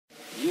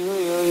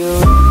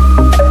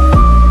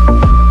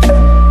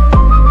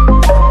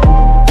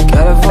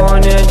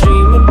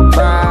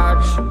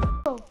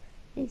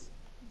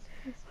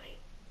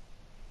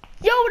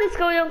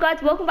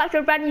guys, welcome back to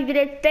a brand new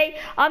video. Today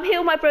I'm here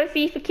with my bro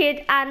Fifa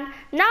Kid, and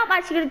now I'm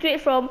actually going to do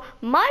it from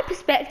my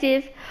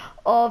perspective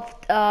of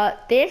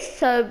this.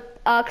 So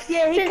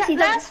yeah,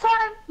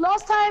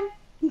 last time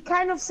he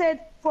kind of said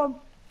from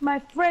my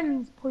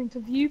friend's point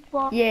of view,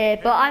 but yeah,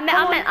 but I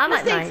meant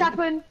mistakes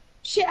happen.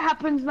 Shit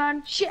happens,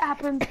 man. Shit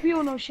happens. We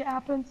all know shit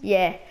happens.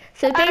 Yeah.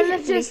 So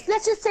basically,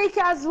 let's just take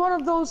it as one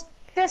of those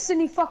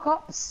destiny fuck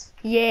ups.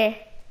 Yeah.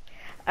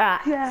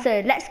 Alright, yeah.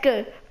 So let's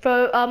go.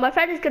 So my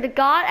friend is going to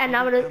guard, and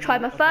I'm going to try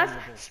my first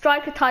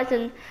Striker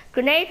Titan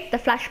grenade, the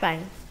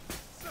flashbang.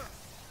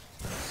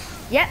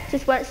 Yep,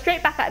 just went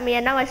straight back at me,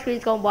 and now my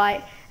screen's gone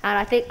white, and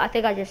I think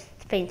I just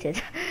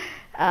fainted.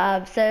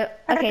 So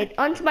okay,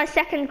 onto my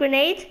second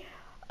grenade,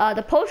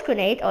 the pulse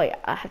grenade. Oh yeah,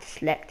 I have to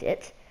select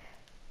it.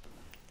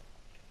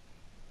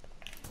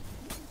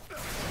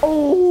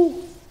 Oh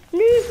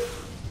no!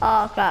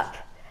 Oh crap!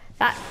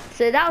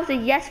 So that was a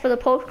yes for the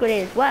pulse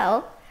grenade as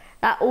well.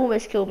 That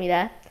almost killed me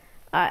there.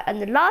 Alright,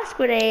 and the last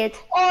grenade...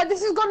 Oh,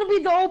 this is gonna be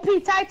the OP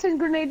Titan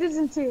grenade,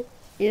 isn't it?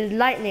 Is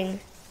lightning.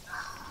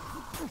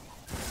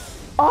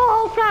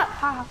 Oh,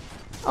 crap!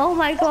 Oh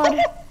my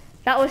god.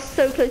 That was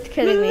so close to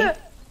killing me.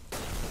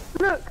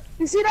 Look,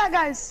 you see that,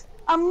 guys?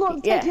 I'm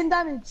not taking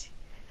damage.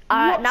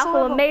 Alright, now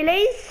for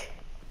melees.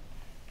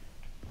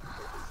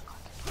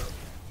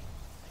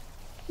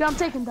 Yeah, I'm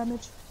taking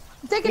damage.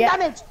 I'm taking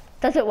damage.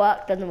 Doesn't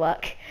work, doesn't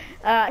work.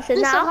 Alright, so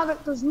this now...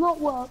 Havoc does not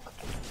work.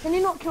 Can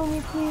you not kill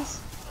me, please?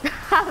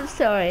 I'm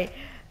sorry.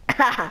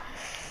 Alright,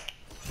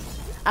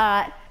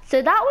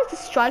 so that was the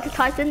Striker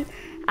Titan,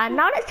 and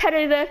now let's head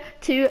over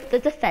to the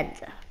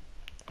Defender.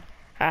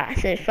 Alright,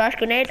 so first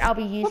grenade, I'll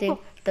be using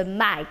the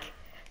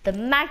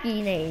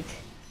Maggie nade,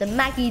 the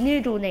Maggie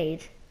noodle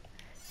nade.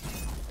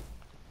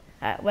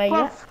 Alright, where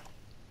are you?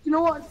 You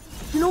know what?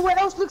 You know what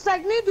else looks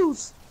like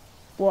noodles?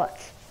 What?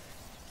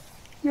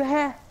 Your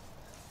hair.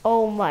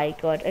 Oh my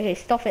god. Okay,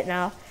 stop it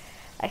now.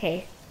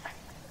 Okay.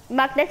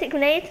 Magnetic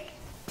grenade.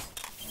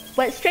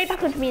 Went straight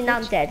back onto me, and now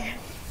I'm dead.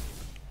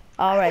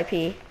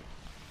 R.I.P.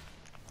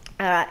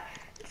 Alright.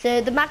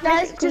 So the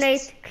magnetic grenade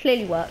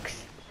clearly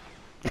works.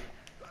 If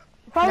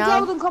I was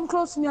able to come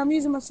close to me, I'm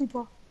using my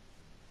super.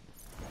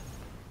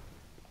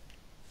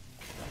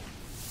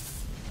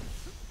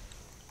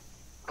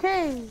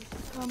 Okay.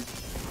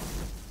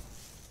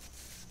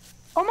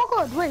 Oh my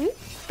god, wait.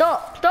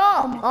 Stop!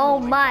 Oh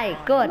my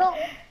god. No.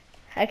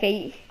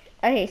 Okay,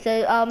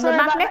 so the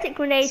magnetic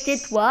grenade did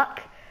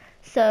work.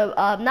 So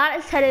now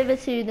let's head over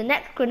to the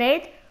next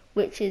grenade,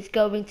 which is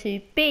going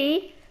to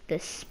be the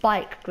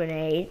spike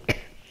grenade.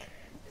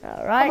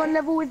 Alright. Come on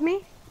level with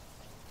me.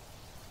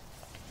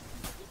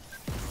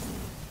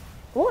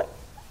 What?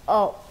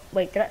 Oh,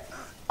 wait, did I?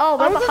 Oh,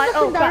 went behind.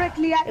 Oh,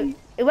 directly at you.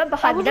 It went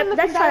behind me.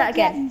 Let's try that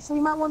again. So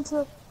you might want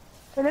to.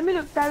 So let me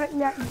look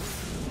directly at you.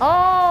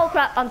 Oh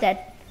crap, I'm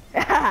dead.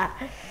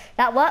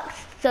 That works.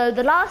 So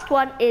the last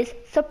one is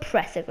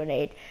suppressor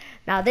grenade.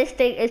 Now this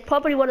thing is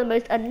probably one of the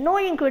most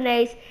annoying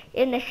grenades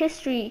in the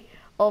history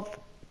of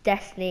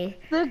Destiny.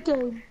 The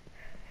game.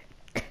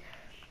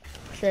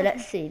 So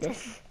let's see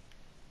this.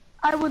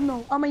 I would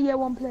know. I'm a year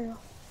 1 player.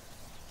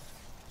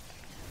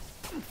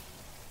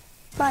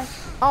 Bye.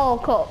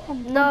 Oh cool.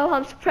 No,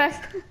 I'm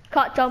suppressed.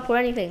 Can't jump or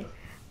anything.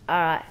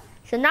 Alright.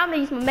 So now I'm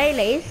gonna use my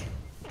melees.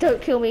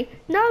 Don't kill me.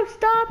 No,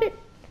 stop it.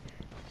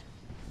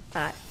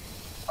 Alright.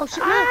 Oh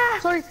shit,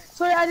 no.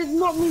 Sorry, I did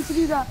not mean to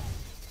do that.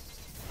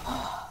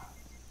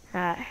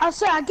 Alright. I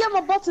swear, I get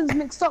my buttons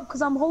mixed up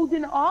because I'm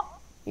holding it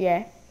up.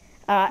 Yeah.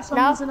 Alright,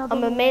 now I'm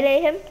gonna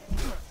melee him.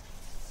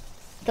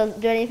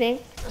 Doesn't do anything.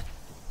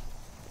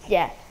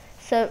 Yeah.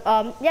 So,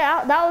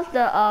 yeah, that was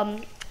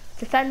the,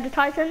 Defender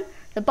Titan.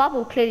 The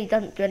bubble clearly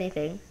doesn't do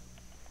anything.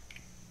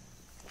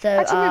 So,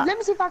 actually, let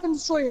me see if I can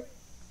destroy it.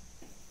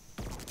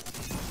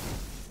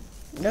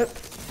 Nope.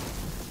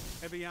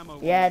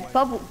 Yeah,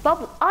 bubble,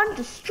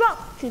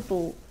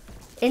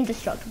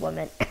 indestructible, I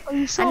meant. Are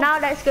you sure? And now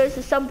let's go to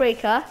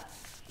Sunbreaker.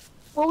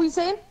 What were you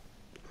saying?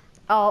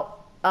 Oh,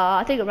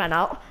 I think it ran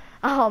out.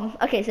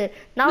 Okay, so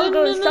now we're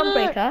going to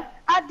Sunbreaker. No.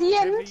 At the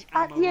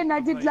end, I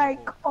did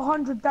like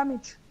 100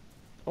 damage.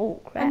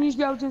 Oh crap! And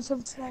usually I was doing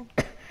 79.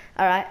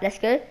 All right, let's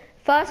go.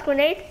 First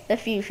grenade, the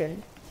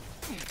fusion.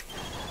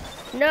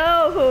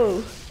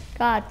 No!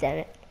 God damn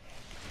it!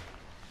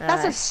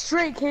 That's a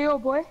straight KO,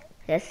 boy.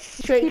 Yes,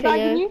 straight KO.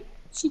 You?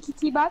 Cheeky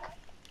teabag.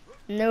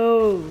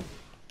 No.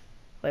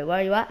 Wait, where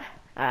are you at?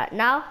 Alright,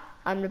 now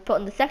I'm going to put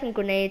on the second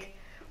grenade,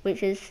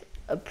 which is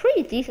a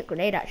pretty decent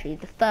grenade actually,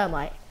 the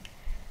thermite.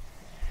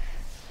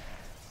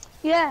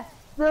 Yeah,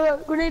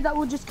 the grenade that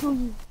will just kill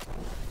you.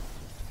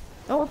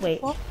 Oh,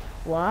 wait.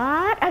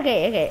 What?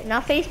 Okay,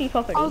 now face me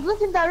properly. I was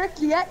looking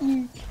directly at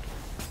you.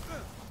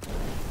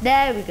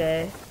 There we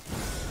go.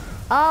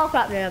 Oh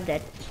crap, no, I'm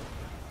dead.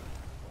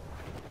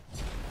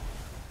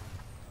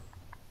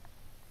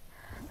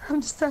 I'm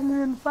just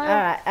standing in the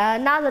fire.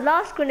 Alright, now the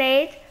last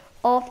grenade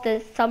of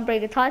the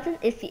Sunbreaker Titan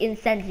is the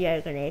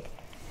incendiary grenade.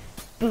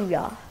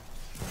 Booyah.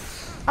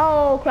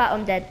 Oh crap,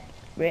 I'm dead.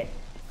 Rip.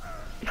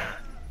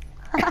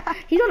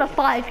 He's on a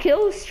 5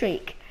 kill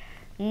streak.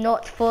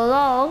 Not for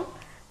long.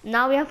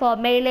 Now we have our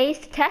melees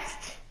to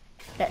test.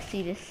 Let's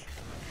see this.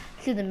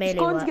 Let's see the melee Just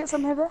going works. to get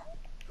some heavy.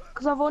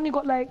 Because I've only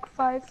got like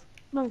 5.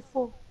 No,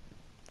 4.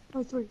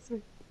 No, 3.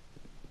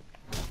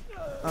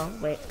 Oh,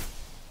 wait.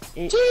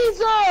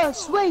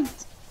 Jesus! Wait!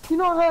 Do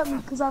not hurt me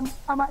because I'm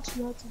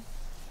actually hurting.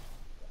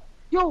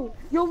 Yo,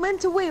 you're meant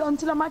to wait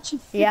until I'm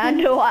actually. Yeah, I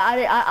know.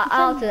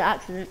 I was an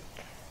accident.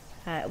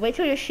 Alright, wait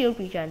till your shield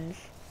regens.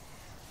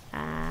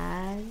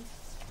 And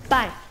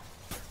bang.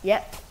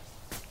 Yep.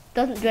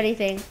 Doesn't do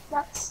anything.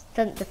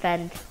 Doesn't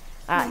defend.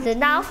 Alright, so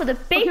now for the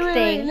big thing.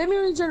 Wait, let me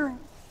regenerate.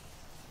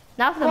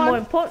 Now for the more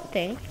important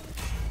thing.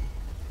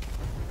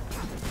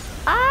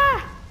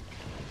 Ah!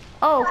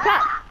 Oh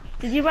crap!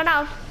 Did you run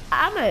out of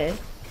ammo?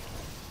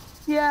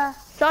 Yeah.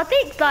 So I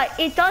think like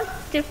it does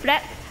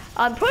deflect.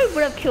 Probably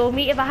would have killed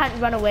me if I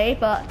hadn't run away,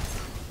 but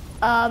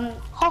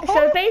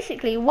so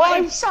basically what?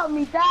 You shot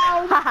me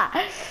down.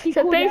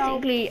 So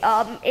basically,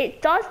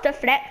 it does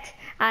deflect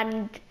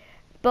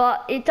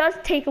but it does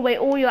take away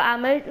all your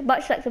ammo,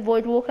 much like the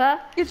Void Walker.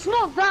 It's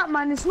not that,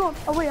 man. It's not.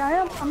 Oh wait, I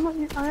am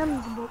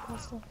using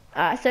broadcaster.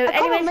 So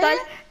anyways, guys,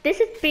 this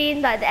has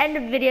been like the end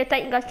of the video.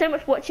 Thank you guys so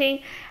much for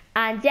watching,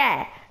 and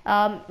yeah,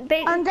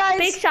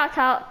 big shout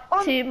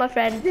out to my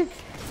friend.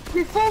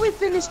 Before we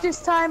finish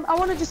this time, I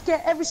want to just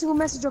get every single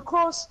message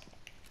across.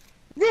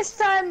 This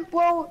time,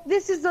 well,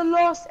 this is the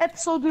last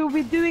episode we'll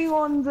be doing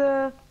on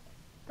the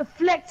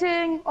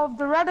deflecting of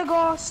the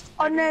Radegast,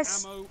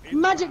 unless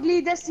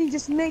magically Destiny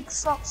just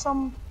makes up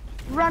some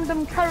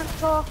random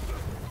character.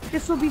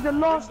 This will be the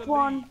last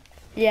one.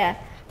 Yeah,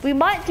 we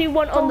might do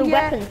one on the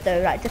weapons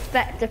though, like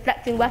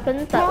deflecting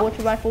weapons, like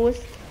auto rifles.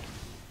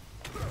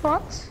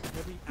 But,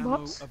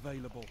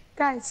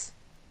 guys,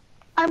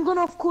 I'm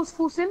gonna of course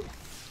force him.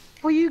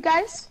 For you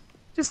guys,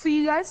 just for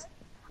you guys,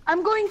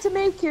 I'm going to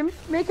make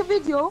a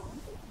video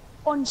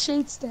on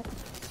Shade Step.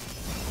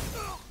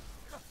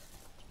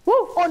 Woo!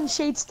 On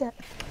Shade Step.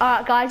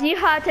 Alright guys, you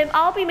heard him.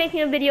 I'll be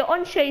making a video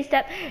on Shade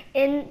Step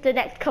in the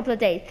next couple of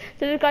days.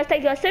 So guys,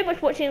 thank you guys so much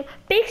for watching.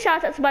 Big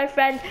shout out to my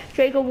friend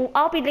Drago.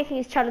 I'll be linking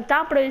his channel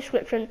down below in the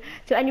description.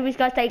 So anyways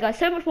guys, thank you guys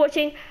so much for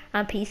watching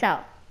and peace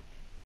out.